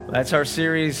That's our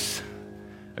series,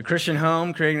 A Christian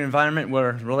Home, creating an environment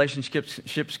where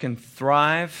relationships can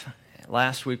thrive.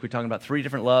 Last week we talked about three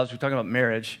different loves. We talked about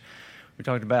marriage. We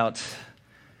talked about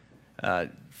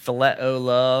phileo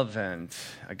love and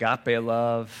agape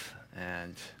love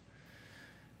and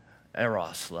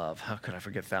eros love. How could I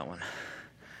forget that one?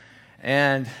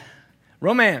 And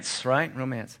romance, right?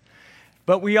 Romance.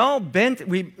 But all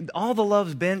the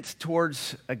loves bent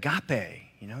towards agape.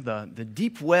 You know, the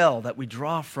deep well that we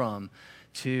draw from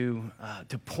to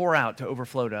pour out, to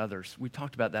overflow to others. We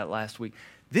talked about that last week.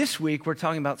 This week, we're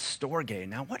talking about storge.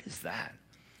 Now, what is that?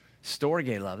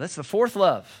 Storge love. That's the fourth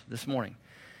love this morning.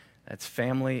 That's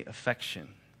family affection.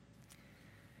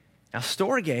 Now,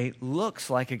 storge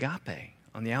looks like agape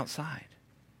on the outside.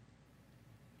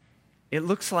 It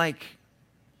looks like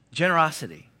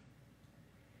generosity.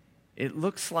 It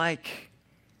looks like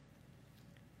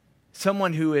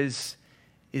someone who is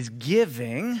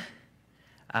giving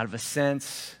out of a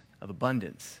sense of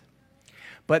abundance.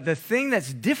 But the thing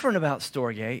that's different about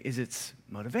storge is its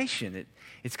motivation.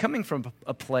 It's coming from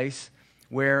a place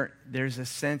where there's a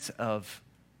sense of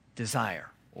desire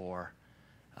or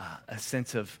a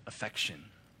sense of affection.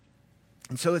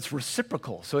 And so it's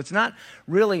reciprocal. So it's not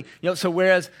really, so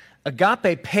whereas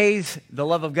agape pays the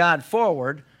love of God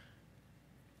forward,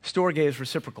 storge is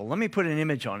reciprocal. Let me put an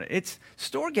image on it.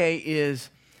 Storge is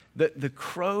the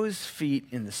crow's feet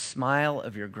in the smile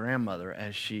of your grandmother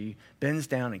as she bends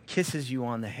down and kisses you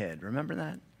on the head. Remember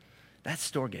that?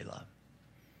 That's storge love.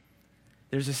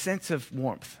 There's a sense of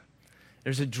warmth.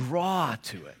 There's a draw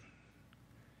to it.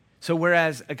 So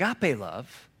whereas agape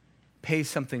love pays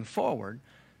something forward,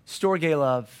 storge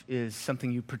love is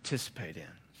something you participate in.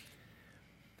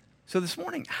 So this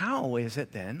morning, how is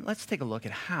it then? Let's take a look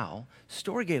at how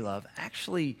storge love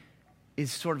actually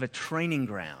is sort of a training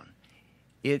ground.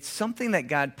 It's something that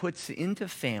God puts into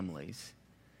families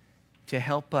to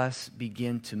help us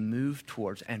begin to move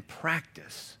towards and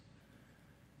practice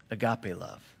agape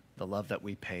love, the love that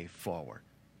we pay forward.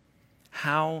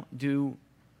 How do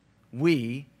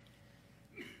we,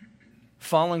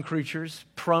 fallen creatures,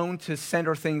 prone to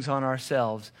center things on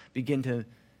ourselves, begin to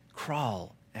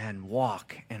crawl and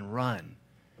walk and run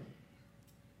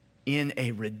in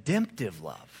a redemptive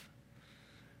love?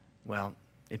 Well,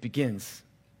 it begins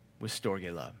with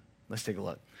storge love. Let's take a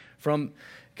look. From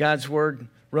God's Word,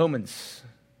 Romans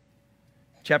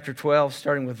chapter 12,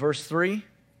 starting with verse 3.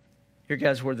 Hear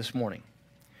God's Word this morning.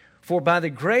 For by the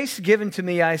grace given to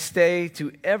me I say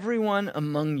to everyone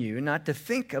among you not to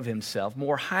think of himself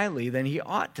more highly than he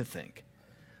ought to think,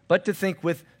 but to think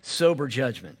with sober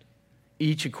judgment,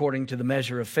 each according to the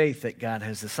measure of faith that God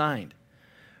has assigned.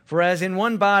 For as in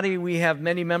one body we have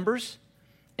many members,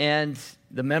 and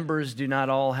the members do not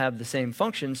all have the same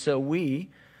function, so we,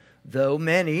 though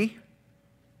many,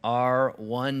 are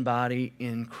one body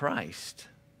in Christ,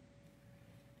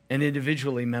 and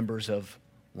individually members of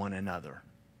one another.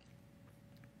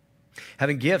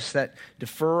 Having gifts that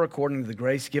differ according to the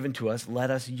grace given to us, let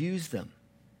us use them.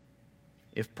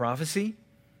 If prophecy,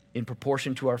 in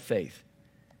proportion to our faith.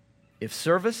 If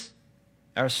service,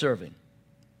 our serving.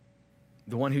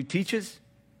 The one who teaches,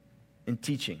 in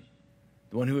teaching.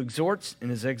 The one who exhorts in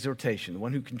his exhortation. The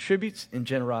one who contributes in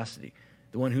generosity.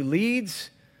 The one who leads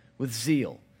with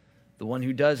zeal. The one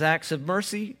who does acts of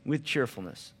mercy with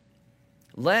cheerfulness.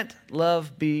 Let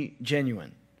love be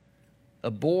genuine.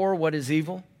 Abhor what is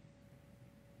evil.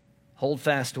 Hold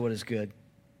fast to what is good.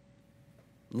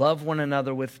 Love one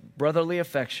another with brotherly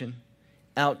affection.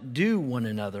 Outdo one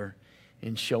another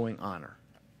in showing honor.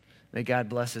 May God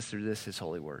bless us through this, his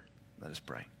holy word. Let us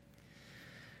pray.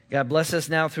 God, bless us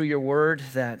now through your word,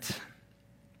 that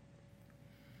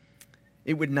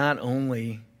it would not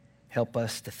only help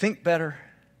us to think better,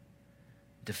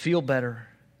 to feel better,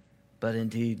 but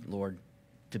indeed, Lord,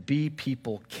 to be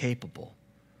people capable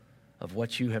of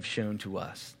what you have shown to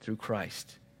us through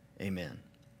Christ. Amen.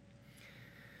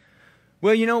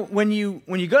 Well, when you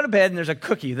go to bed and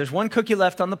there's one cookie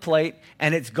left on the plate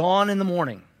and it's gone in the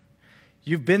morning.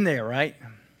 You've been there, right?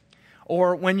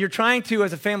 Or when you're trying to,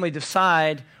 as a family,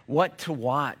 decide what to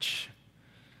watch,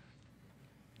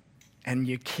 and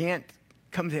you can't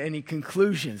come to any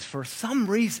conclusions for some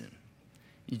reason.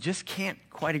 You just can't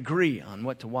quite agree on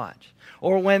what to watch.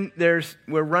 Or when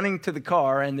we're running to the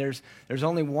car and there's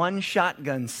only one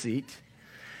shotgun seat,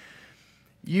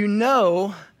 you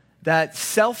know that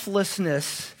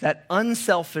selflessness, that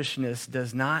unselfishness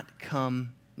does not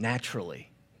come naturally.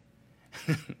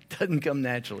 It doesn't come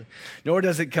naturally, nor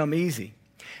does it come easy.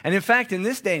 And in fact, in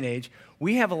this day and age,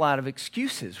 we have a lot of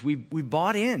excuses. We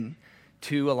bought in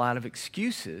to a lot of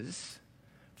excuses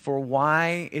for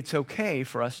why it's okay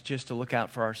for us just to look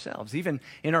out for ourselves. Even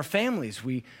in our families,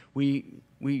 we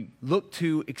look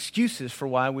to excuses for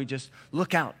why we just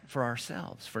look out for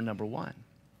ourselves, for number one.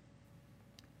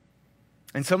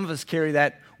 And some of us carry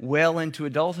that well into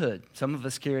adulthood. Some of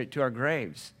us carry it to our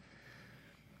graves.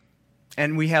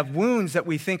 And we have wounds that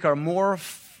we think are more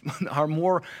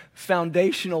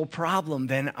foundational problem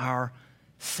than our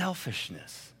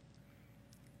selfishness.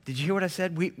 Did you hear what I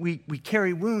said? We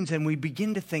carry wounds and we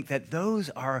begin to think that those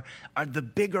are the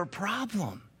bigger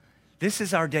problem. This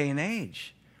is our day and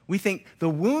age. We think the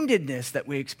woundedness that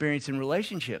we experience in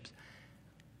relationships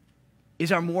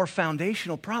is our more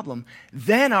foundational problem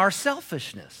than our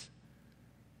selfishness.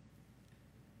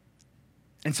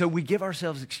 And so we give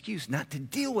ourselves excuse not to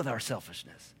deal with our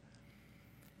selfishness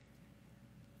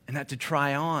and not to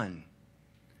try on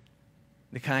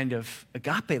the kind of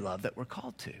agape love that we're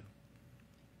called to.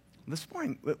 This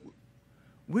morning,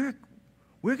 we're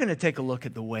going to take a look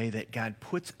at the way that God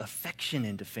puts affection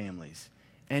into families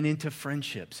and into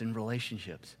friendships and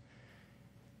relationships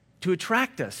to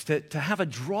attract us, to have a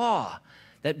draw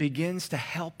that begins to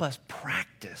help us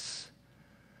practice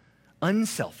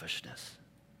unselfishness,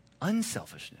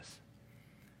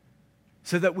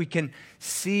 so that we can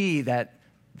see that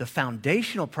the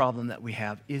foundational problem that we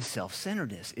have is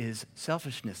self-centeredness, is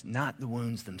selfishness, not the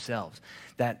wounds themselves.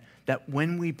 That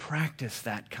when we practice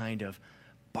that kind of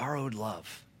borrowed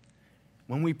love,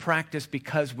 when we practice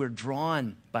because we're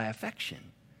drawn by affection,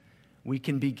 we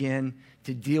can begin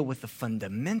to deal with the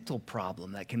fundamental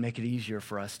problem that can make it easier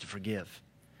for us to forgive.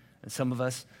 And some of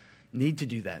us need to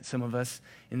do that. Some of us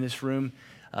in this room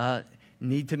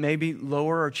need to maybe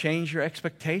lower or change your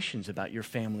expectations about your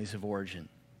families of origin.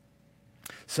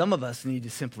 Some of us need to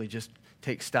simply just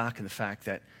take stock in the fact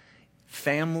that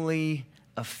family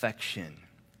affection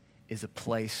is a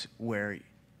place where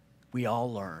we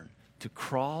all learn to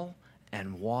crawl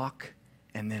and walk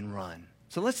and then run.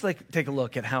 So let's take a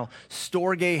look at how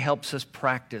Storge helps us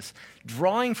practice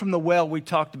drawing from the well we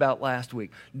talked about last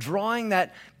week, paying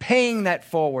that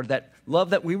forward, that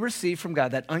love that we receive from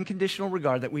God, that unconditional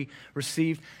regard that we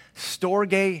receive.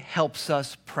 Storge helps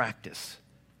us practice.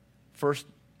 First,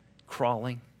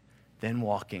 crawling, then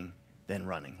walking, then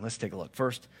running. Let's take a look.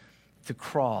 First, to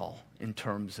crawl in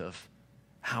terms of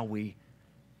how we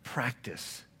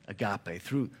practice agape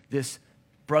through this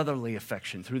brotherly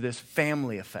affection, through this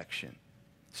family affection.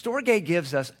 Storge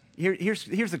gives us, here's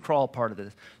the crawl part of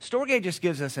this. Storge just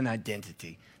gives us an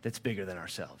identity that's bigger than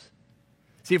ourselves.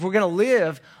 See, if we're going to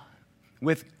live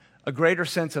with a greater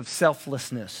sense of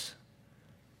selflessness,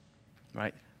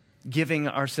 right, giving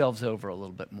ourselves over a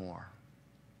little bit more,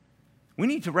 we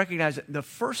need to recognize that the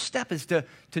first step is to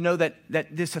know that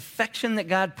this affection that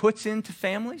God puts into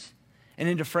families and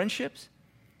into friendships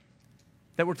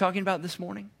that we're talking about this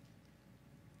morning,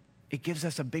 it gives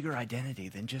us a bigger identity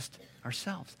than just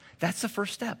ourselves. That's the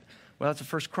first step. Well, that's the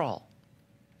first crawl.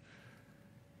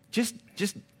 Just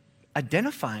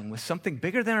identifying with something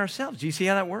bigger than ourselves. Do you see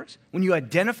how that works? When you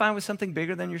identify with something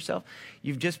bigger than yourself,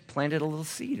 you've just planted a little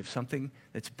seed of something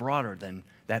that's broader than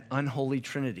that unholy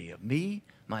trinity of me,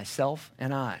 myself,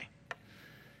 and I.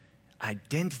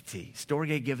 Identity.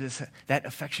 Storge gives us, that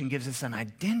affection gives us an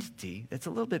identity that's a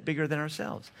little bit bigger than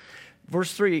ourselves.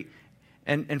 Verse 3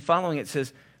 and following it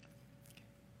says,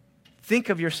 think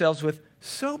of yourselves with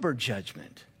sober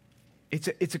judgment.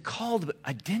 It's a call to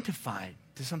identify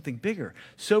to something bigger.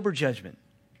 Sober judgment.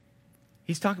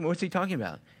 What's he talking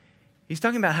about? He's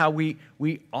talking about how we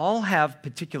all have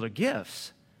particular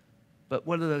gifts, but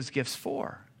what are those gifts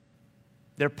for?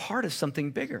 They're part of something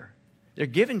bigger. They're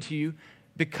given to you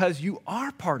because you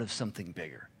are part of something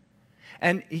bigger.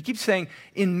 And he keeps saying,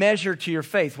 in measure to your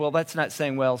faith. Well, that's not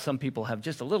saying, well, some people have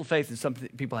just a little faith and some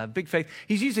people have big faith.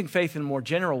 He's using faith in a more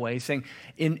general way, saying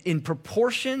in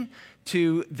proportion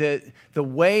to the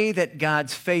way that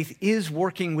God's faith is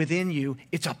working within you,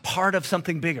 it's a part of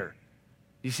something bigger.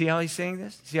 You see how he's saying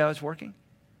this? See how it's working?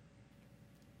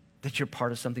 That you're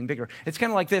part of something bigger. It's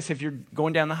kind of like this. If you're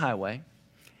going down the highway,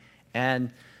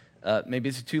 and maybe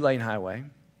it's a 2-lane highway,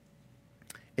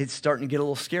 it's starting to get a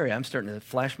little scary. I'm starting to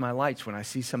flash my lights when I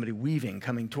see somebody weaving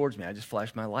coming towards me. I just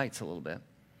flash my lights a little bit.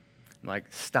 I'm like,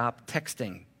 stop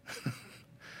texting.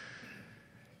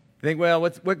 Think, well,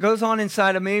 what goes on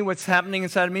inside of me, what's happening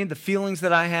inside of me, the feelings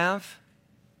that I have,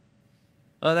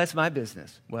 oh, that's my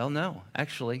business. Well, no.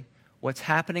 Actually, what's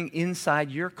happening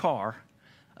inside your car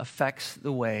affects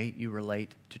the way you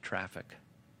relate to traffic.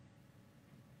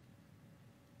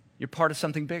 You're part of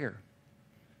something bigger.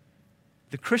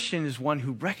 The Christian is one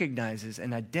who recognizes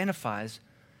and identifies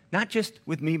not just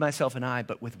with me, myself, and I,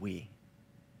 but with we.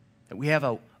 that we have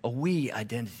a we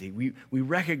identity. We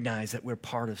recognize that we're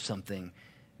part of something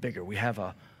bigger. We have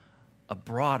a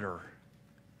broader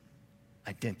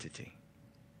identity.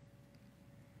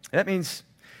 That means,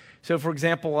 so for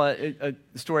example, a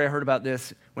story I heard about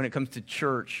this when it comes to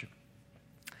church.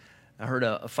 I heard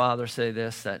a father say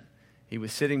this, that he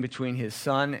was sitting between his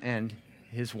son and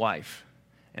his wife,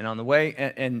 and on the way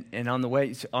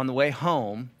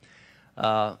home,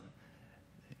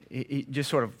 he just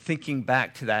sort of thinking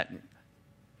back to that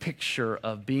picture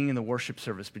of being in the worship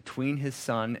service between his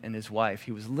son and his wife.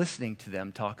 He was listening to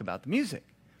them talk about the music,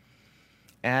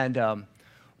 and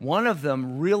one of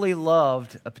them really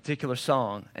loved a particular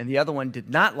song, and the other one did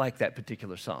not like that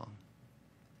particular song.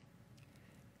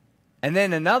 And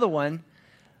then another one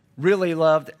really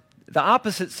loved the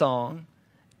opposite song,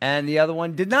 and the other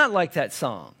one did not like that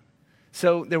song.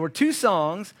 So there were two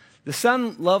songs. The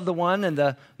son loved the one, and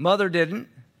the mother didn't.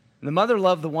 And the mother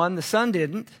loved the one, the son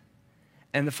didn't.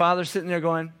 And the father's sitting there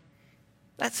going,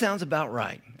 that sounds about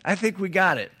right. I think we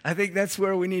got it. I think that's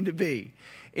where we need to be.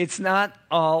 It's not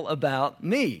all about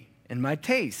me and my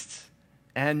tastes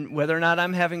and whether or not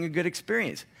I'm having a good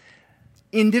experience.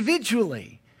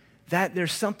 Individually, that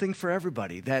there's something for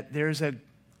everybody, that there's a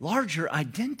larger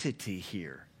identity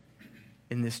here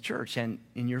in this church and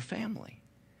in your family.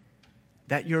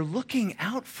 That you're looking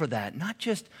out for that, not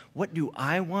just what do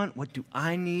I want, what do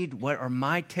I need, what are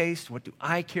my tastes, what do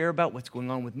I care about, what's going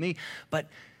on with me, but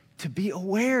to be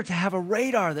aware, to have a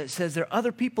radar that says there are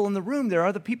other people in the room, there are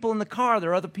other people in the car,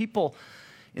 there are other people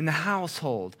in the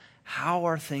household. How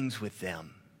are things with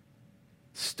them?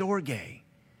 Storge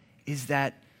is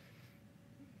that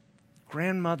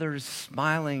grandmother's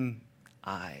smiling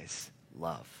eyes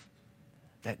love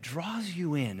that draws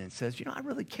you in and says, I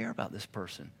really care about this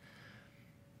person.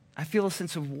 I feel a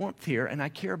sense of warmth here, and I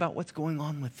care about what's going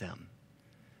on with them.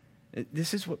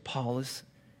 This is what Paul is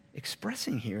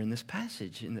expressing here in this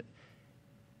passage,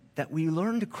 that we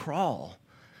learn to crawl,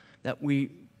 that we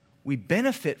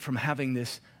benefit from having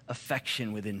this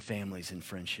affection within families and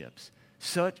friendships,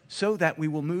 so that we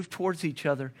will move towards each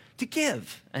other to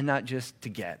give and not just to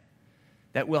get.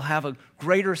 That we'll have a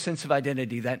greater sense of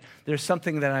identity, that there's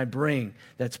something that I bring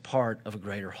that's part of a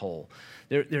greater whole.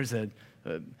 There's a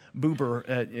Buber,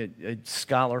 a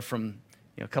scholar from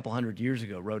a couple hundred years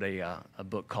ago, wrote a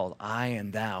book called I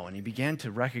and Thou, and he began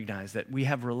to recognize that we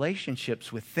have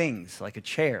relationships with things like a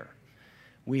chair.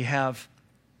 We have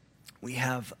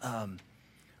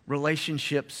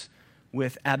relationships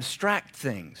with abstract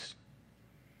things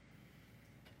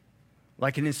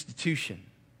like an institution.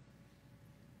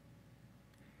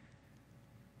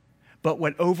 But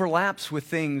what overlaps with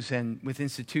things and with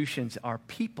institutions are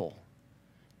people.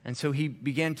 And so he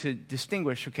began to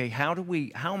distinguish, okay, how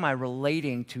am I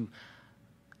relating to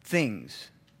things?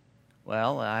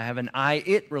 Well, I have an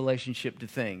I-it relationship to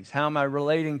things. How am I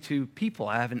relating to people?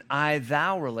 I have an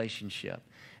I-thou relationship.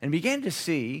 And began to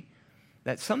see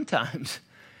that sometimes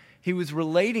he was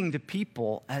relating to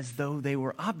people as though they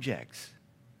were objects.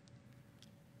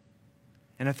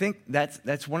 And I think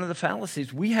that's one of the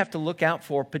fallacies we have to look out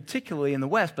for, particularly in the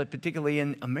West, but particularly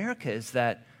in America, is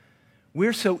that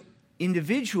we're so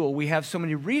individual, we have so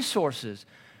many resources,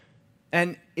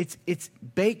 and it's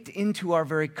baked into our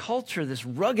very culture, this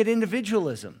rugged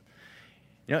individualism.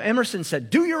 Emerson said,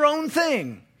 do your own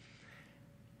thing.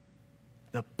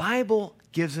 The Bible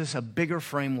gives us a bigger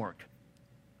framework,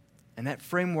 and that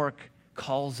framework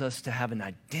calls us to have an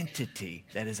identity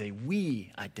that is a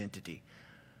we identity.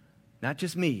 Not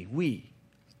just me, we.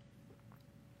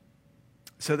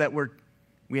 So that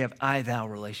we have I-thou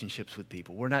relationships with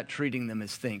people. We're not treating them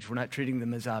as things. We're not treating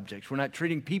them as objects. We're not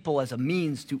treating people as a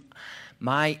means to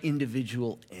my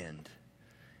individual end.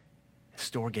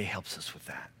 Storge helps us with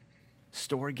that.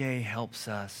 Storge helps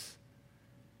us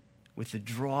with the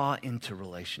draw into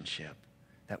relationship,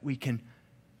 that we can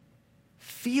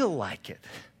feel like it,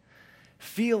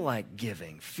 feel like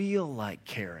giving, feel like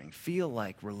caring, feel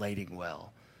like relating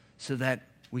well, so that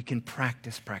we can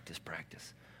practice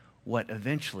what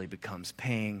eventually becomes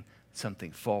paying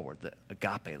something forward, the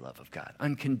agape love of God,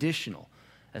 unconditional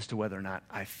as to whether or not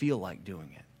I feel like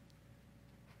doing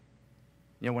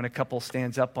it. When a couple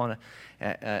stands up on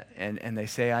and they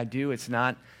say, I do, it's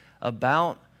not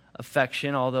about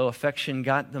affection, although affection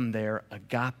got them there,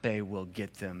 agape will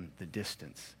get them the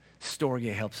distance.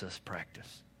 Storge helps us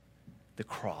practice the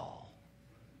crawl.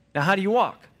 Now, how do you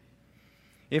walk?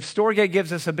 If Storge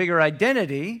gives us a bigger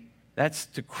identity, that's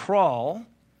to crawl.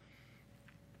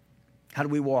 How do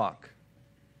we walk?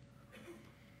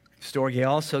 Storge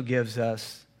also gives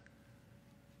us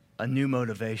a new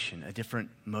motivation, a different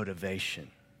motivation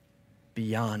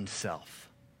beyond self,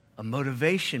 a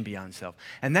motivation beyond self.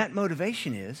 And that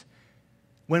motivation is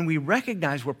when we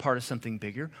recognize we're part of something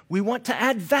bigger, we want to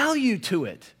add value to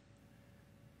it.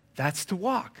 That's to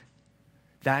walk.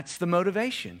 That's the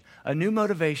motivation. A new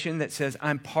motivation that says,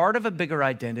 I'm part of a bigger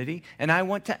identity and I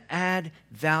want to add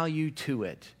value to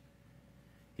it.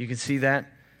 You can see that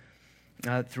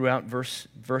throughout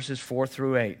verses 4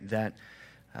 through 8, that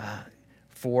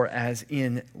for as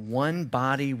in one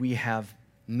body we have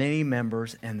many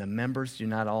members, and the members do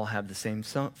not all have the same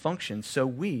function, so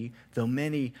we, though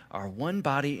many, are one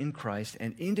body in Christ,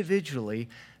 and individually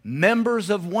members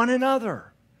of one another.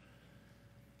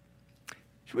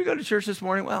 Should we go to church this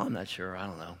morning? Well, I'm not sure. I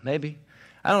don't know. Maybe.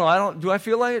 I don't know. Do I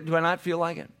feel like it? Do I not feel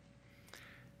like it?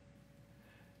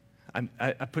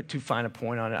 I put too fine a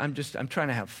point on it. I'm trying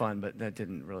to have fun, but that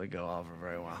didn't really go over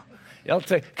very well. I'll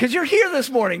tell you, because you're here this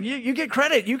morning. You get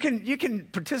credit. You can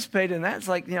participate in that. It's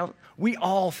like, we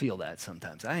all feel that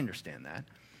sometimes. I understand that.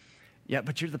 Yeah,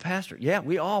 but you're the pastor. Yeah,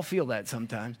 we all feel that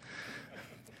sometimes.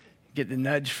 Get the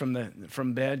nudge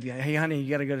from bed. Hey, honey, you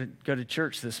got to go to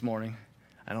church this morning.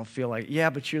 I don't feel like, yeah,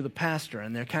 but you're the pastor,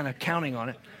 and they're kind of counting on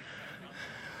it.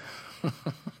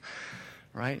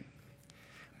 Right?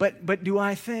 But do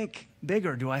I think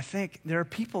bigger? Do I think there are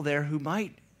people there who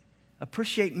might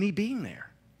appreciate me being there?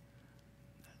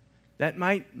 That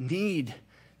might need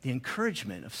the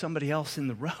encouragement of somebody else in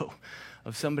the row,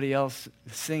 of somebody else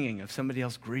singing, of somebody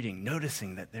else greeting,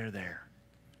 noticing that they're there.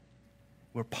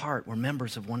 We're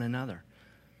members of one another.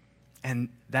 And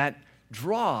that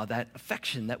draw, that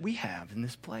affection that we have in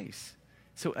this place,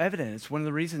 so evident. It's one of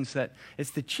the reasons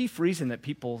it's the chief reason that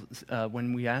people,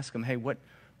 when we ask them, hey, what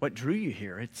drew you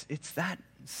here? It's that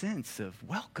sense of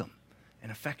welcome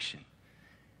and affection,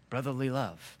 brotherly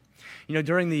love.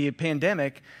 During the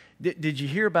pandemic, did you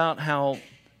hear about how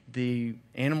the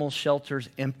animal shelters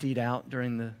emptied out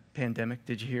during the pandemic?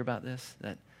 Did you hear about this?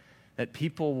 That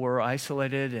people were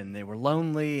isolated and they were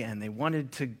lonely and they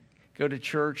wanted to go to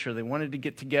church or they wanted to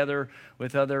get together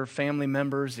with other family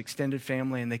members, extended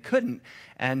family, and they couldn't.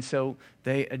 And so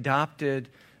they adopted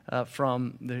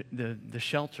from the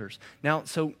shelters. Now,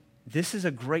 so this is a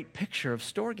great picture of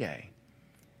Storge,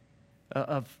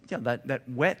 of that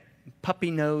wet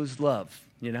puppy nose love,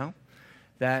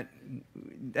 that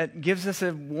gives us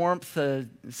a warmth, a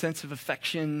sense of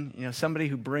affection. Somebody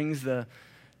who brings the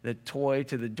toy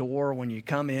to the door when you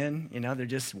come in. They're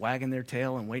just wagging their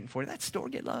tail and waiting for you. That's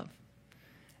Storge love,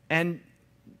 and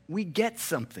we get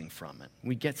something from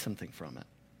it.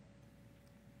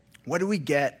 What do we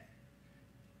get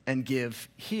and give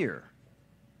here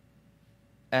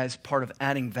as part of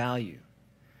adding value?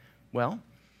 Well,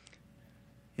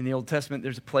 in the Old Testament,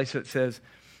 there's a place that says,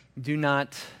 do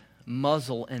not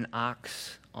muzzle an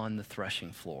ox on the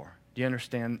threshing floor. Do you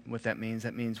understand what that means?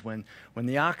 That means when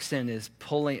the oxen is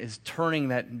turning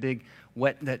that big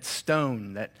that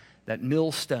stone, that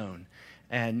millstone,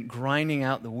 and grinding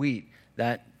out the wheat,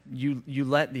 that you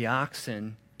let the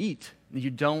oxen eat. You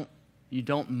don't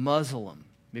muzzle them,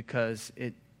 because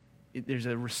there's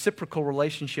a reciprocal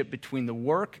relationship between the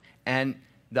work and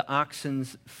the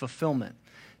oxen's fulfillment.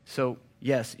 So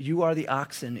yes, you are the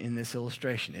oxen in this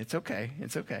illustration. It's okay.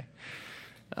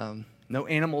 No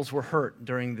animals were hurt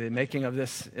during the making of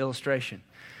this illustration,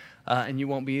 and you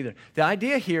won't be either. The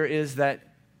idea here is that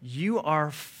you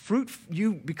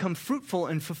become fruitful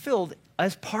and fulfilled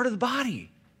as part of the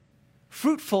body.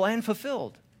 Fruitful and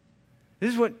fulfilled.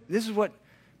 This is what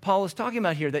Paul is talking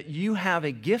about here, that you have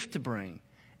a gift to bring,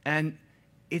 and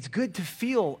it's good to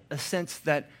feel a sense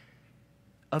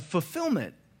of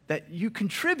fulfillment, that you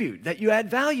contribute, that you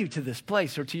add value to this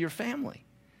place or to your family.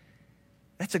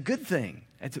 That's a good thing.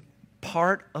 It's a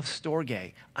part of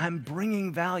Storge. I'm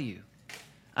bringing value.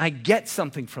 I get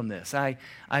something from this. I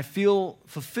feel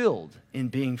fulfilled in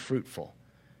being fruitful.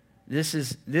 This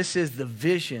is the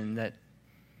vision that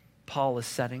Paul is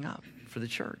setting up for the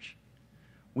church.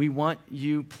 We want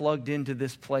you plugged into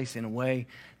this place in a way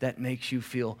that makes you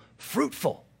feel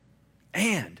fruitful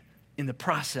and, in the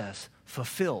process,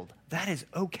 fulfilled. That is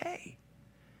okay.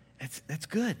 That's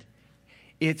good.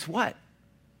 It's what?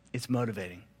 It's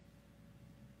motivating.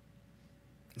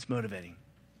 It's motivating.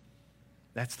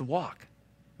 That's the walk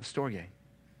of Storge,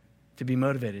 to be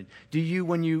motivated. Do you,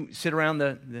 when you sit around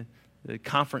the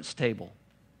conference table,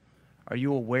 are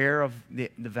you aware of the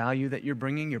value that you're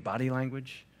bringing, your body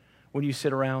language? When you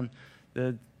sit around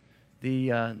the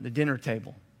dinner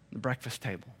table, the breakfast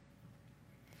table,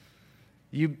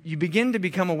 you begin to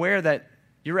become aware that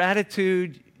your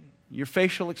attitude, your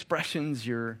facial expressions,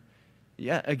 your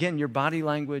body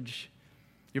language,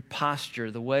 your posture,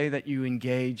 the way that you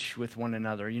engage with one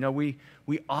another.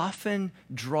 We often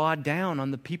draw down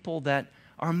on the people that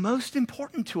are most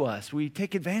important to us. We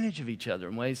take advantage of each other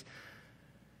in ways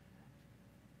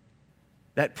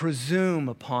that presume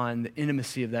upon the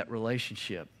intimacy of that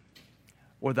relationship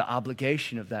or the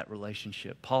obligation of that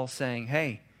relationship. Paul's saying,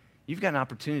 hey, you've got an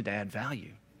opportunity to add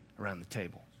value around the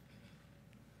table.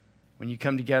 When you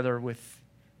come together with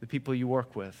the people you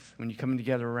work with, when you come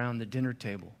together around the dinner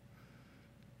table,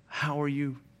 how are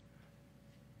you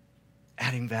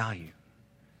adding value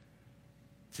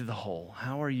to the whole?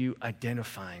 How are you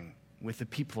identifying with the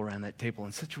people around that table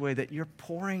in such a way that you're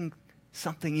pouring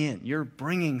something in, you're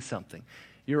bringing something,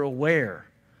 you're aware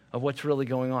of what's really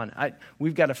going on?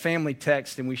 We've got a family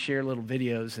text and we share little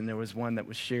videos, and there was one that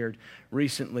was shared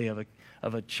recently of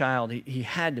a child. He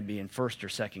had to be in first or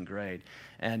second grade,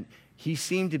 and he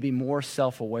seemed to be more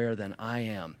self-aware than I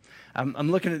am.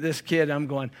 I'm looking at this kid, I'm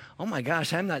going, oh my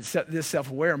gosh, I'm not this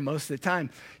self-aware most of the time.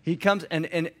 He comes,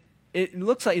 and it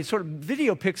looks like it sort of,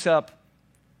 video picks up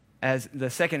as the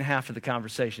second half of the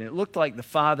conversation. It looked like the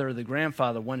father or the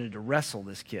grandfather wanted to wrestle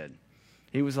this kid.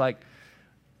 He was like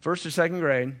first or second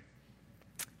grade,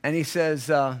 and he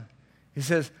says,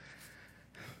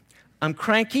 I'm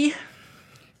cranky,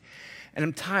 and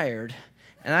I'm tired,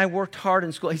 and I worked hard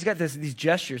in school. He's got these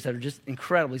gestures that are just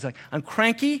incredible. He's like, I'm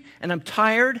cranky, and I'm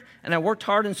tired, and I worked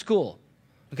hard in school.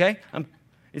 Okay?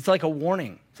 It's like a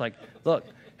warning. It's like, look,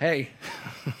 hey,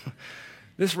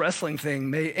 this wrestling thing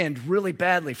may end really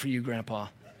badly for you, Grandpa.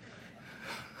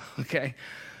 Okay?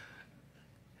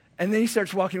 And then he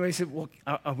starts walking away. He said, well,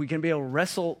 are we going to be able to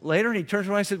wrestle later? And he turns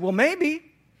around and said, well, maybe.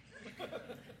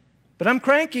 But I'm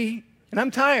cranky, and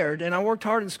I'm tired, and I worked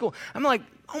hard in school. I'm like,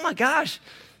 oh my gosh,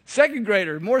 second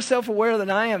grader, more self-aware than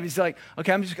I am. He's like,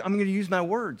 okay, I'm going to use my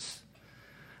words.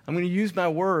 I'm going to use my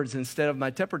words instead of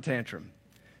my temper tantrum.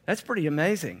 That's pretty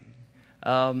amazing.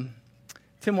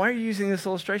 Tim, why are you using this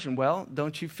illustration? Well,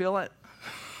 don't you feel it?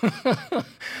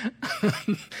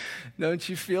 Don't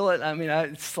you feel it? I mean,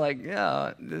 it's like,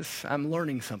 yeah, I'm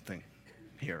learning something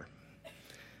here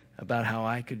about how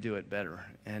I could do it better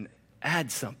and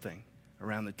add something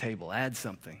around the table, add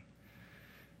something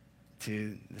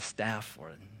to the staff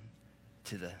or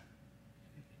to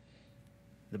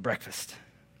the breakfast.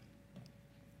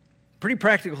 Pretty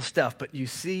practical stuff, but you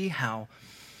see how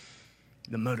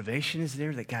the motivation is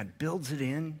there, that God builds it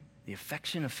in, the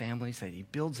affection of families, that he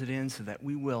builds it in so that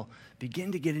we will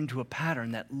begin to get into a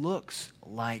pattern that looks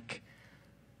like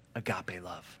agape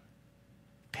love,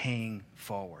 paying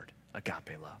forward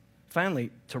agape love.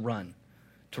 Finally, to run.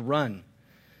 To run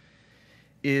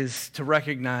is to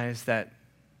recognize that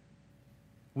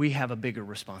we have a bigger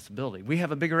responsibility. We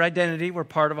have a bigger identity. We're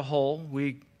part of a whole.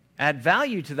 We add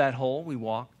value to that whole. We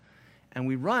walk. And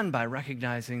we run by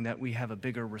recognizing that we have a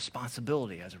bigger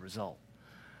responsibility as a result.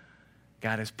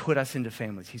 God has put us into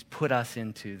families. He's put us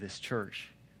into this church.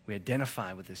 We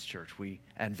identify with this church. We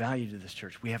add value to this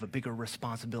church. We have a bigger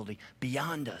responsibility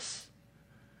beyond us.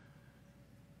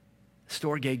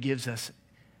 Storge gives us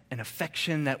an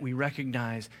affection that we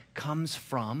recognize comes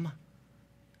from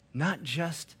not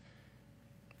just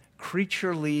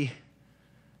creaturely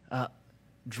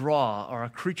draw or a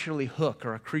creaturely hook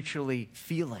or a creaturely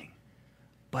feeling,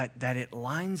 but that it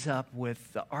lines up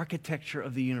with the architecture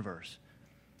of the universe.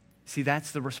 See,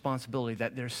 that's the responsibility,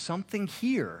 that there's something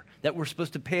here that we're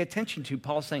supposed to pay attention to.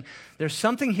 Paul's saying there's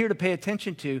something here to pay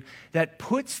attention to that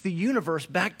puts the universe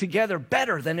back together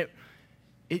better than it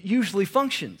usually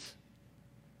functions.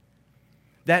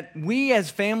 That we as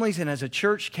families and as a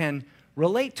church can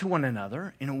relate to one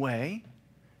another in a way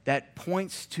that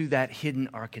points to that hidden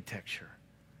architecture,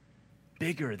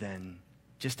 bigger than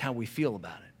just how we feel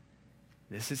about it.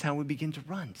 This is how we begin to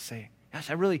run, to say,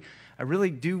 gosh, I really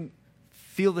do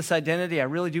feel this identity. I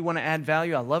really do want to add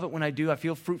value. I love it when I do. I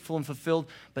feel fruitful and fulfilled.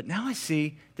 But now I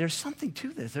see there's something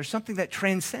to this. There's something that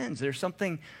transcends. There's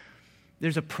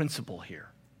a principle here.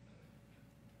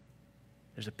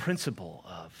 There's a principle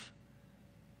of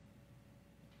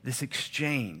this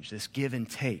exchange, this give and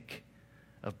take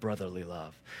of brotherly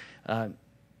love.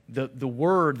 The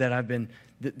word that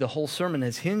the whole sermon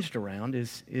has hinged around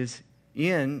is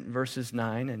in verses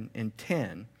 9 and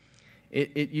 10.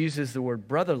 It uses the word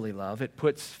brotherly love. It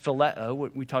puts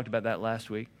phileo, we talked about that last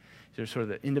week, so sort of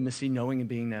the intimacy, knowing and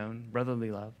being known,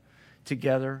 brotherly love,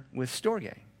 together with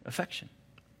storge, affection.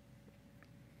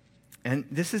 And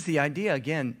this is the idea,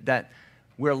 again, that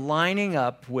we're lining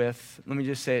up with, let me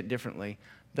just say it differently,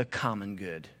 the common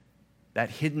good. That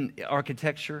hidden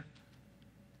architecture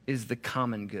is the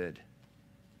common good.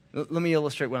 Let me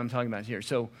illustrate what I'm talking about here.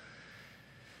 So,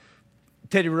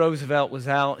 Teddy Roosevelt was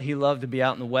out. He loved to be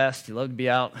out in the West. He loved to be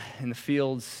out in the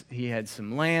fields. He had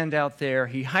some land out there.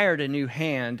 He hired a new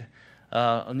hand,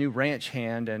 a new ranch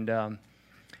hand, and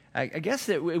I guess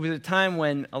it was a time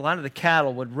when a lot of the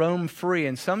cattle would roam free,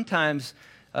 and sometimes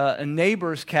a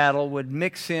neighbor's cattle would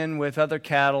mix in with other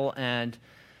cattle, and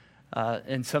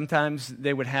sometimes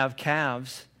they would have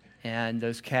calves, and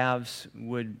those calves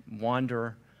would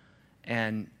wander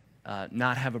and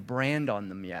not have a brand on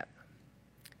them yet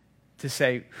to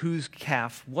say whose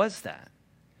calf was that.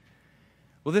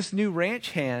 Well, this new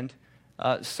ranch hand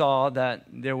saw that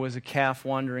there was a calf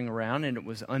wandering around and it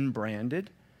was unbranded,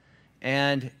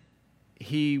 and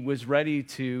he was ready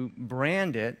to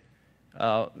brand it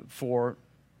for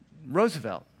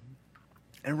Roosevelt.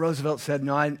 And Roosevelt said,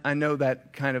 no, I know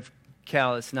that kind of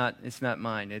cow. It's not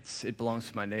mine. It belongs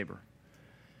to my neighbor.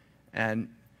 And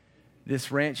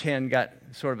this ranch hand got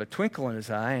sort of a twinkle in his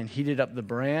eye and heated up the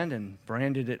brand and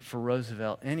branded it for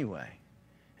Roosevelt anyway.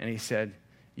 And he said,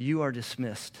 you are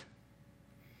dismissed.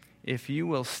 If you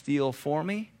will steal for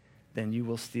me, then you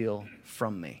will steal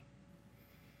from me.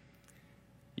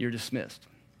 You're dismissed.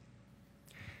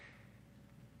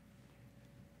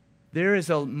 There is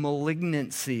a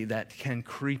malignancy that can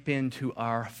creep into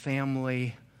our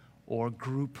family or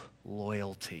group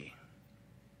loyalty.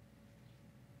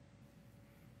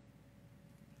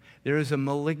 There is a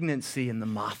malignancy in the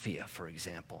mafia, for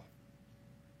example.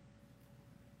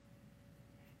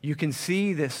 You can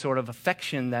see this sort of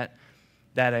affection that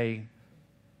a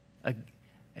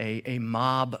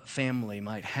mob family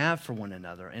might have for one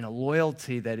another, and a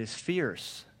loyalty that is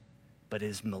fierce but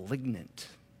is malignant.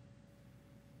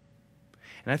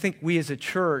 And I think we as a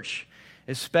church,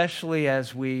 especially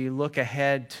as we look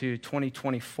ahead to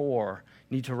 2024,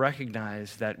 need to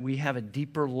recognize that we have a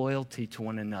deeper loyalty to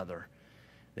one another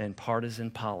than partisan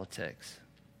politics.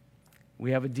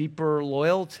 We have a deeper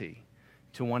loyalty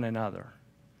to one another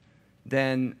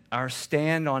than our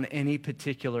stand on any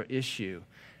particular issue.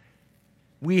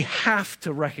 We have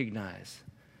to recognize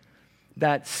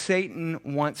that Satan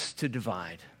wants to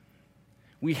divide.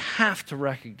 We have to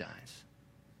recognize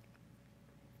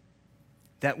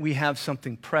that we have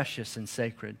something precious and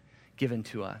sacred given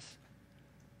to us.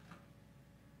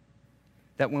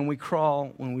 That when we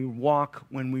crawl, when we walk,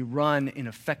 when we run in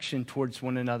affection towards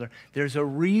one another, there's a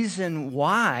reason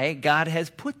why God has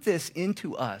put this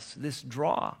into us, this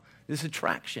draw, this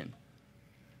attraction.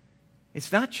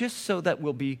 It's not just so that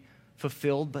we'll be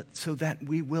fulfilled, but so that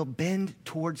we will bend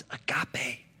towards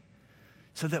agape,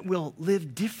 so that we'll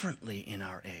live differently in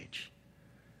our age,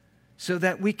 so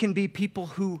that we can be people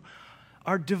who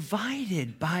are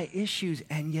divided by issues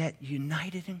and yet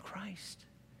united in Christ.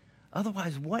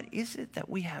 Otherwise, what is it that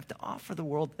we have to offer the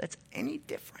world that's any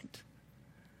different?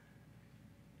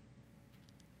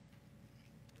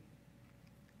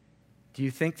 Do you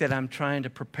think that I'm trying to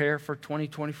prepare for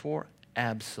 2024?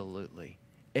 Absolutely.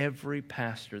 Every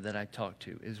pastor that I talk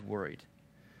to is worried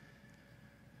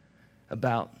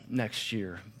about next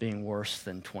year being worse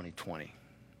than 2020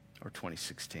 or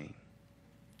 2016.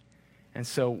 And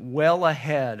so well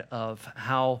ahead of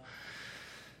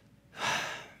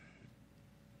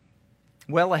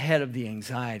the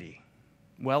anxiety,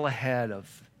 well ahead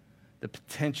of the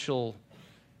potential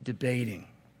debating,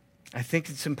 I think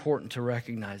it's important to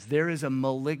recognize there is a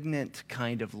malignant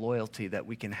kind of loyalty that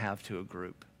we can have to a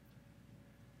group.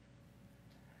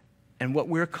 And what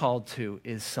we're called to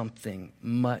is something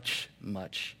much,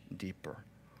 much deeper.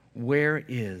 Where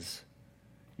is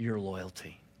your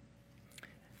loyalty?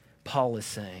 Paul is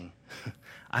saying,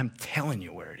 I'm telling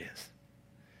you where it is.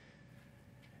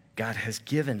 God has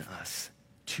given us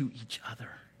to each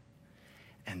other.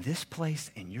 And this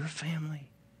place in your family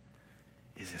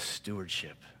is a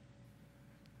stewardship.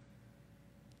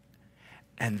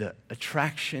 And the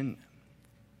attraction,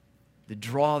 the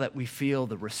draw that we feel,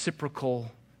 the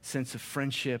reciprocal sense of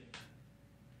friendship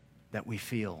that we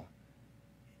feel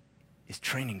is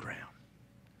training ground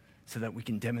so that we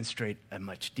can demonstrate a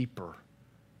much deeper,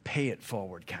 pay it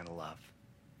forward kind of love.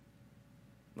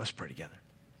 Let's pray together.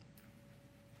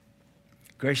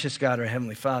 Gracious God, our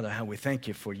Heavenly Father, how we thank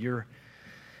you for your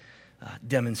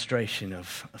demonstration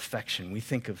of affection. We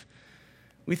think of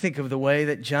the way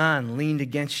that John leaned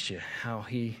against you, how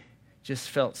he just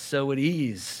felt so at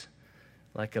ease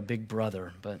like a big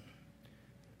brother. But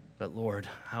Lord,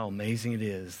 how amazing it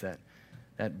is that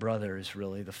that brother is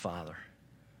really the Father,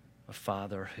 a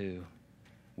Father who,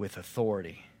 with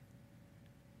authority,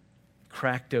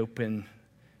 cracked open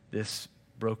this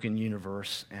broken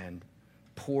universe and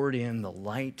poured in the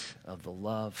light of the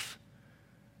love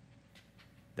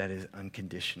that is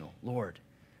unconditional. Lord,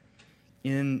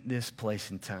 in this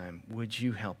place and time, would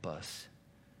you help us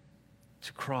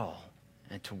to crawl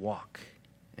and to walk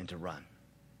and to run?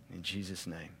 In Jesus'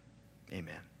 name,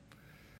 amen.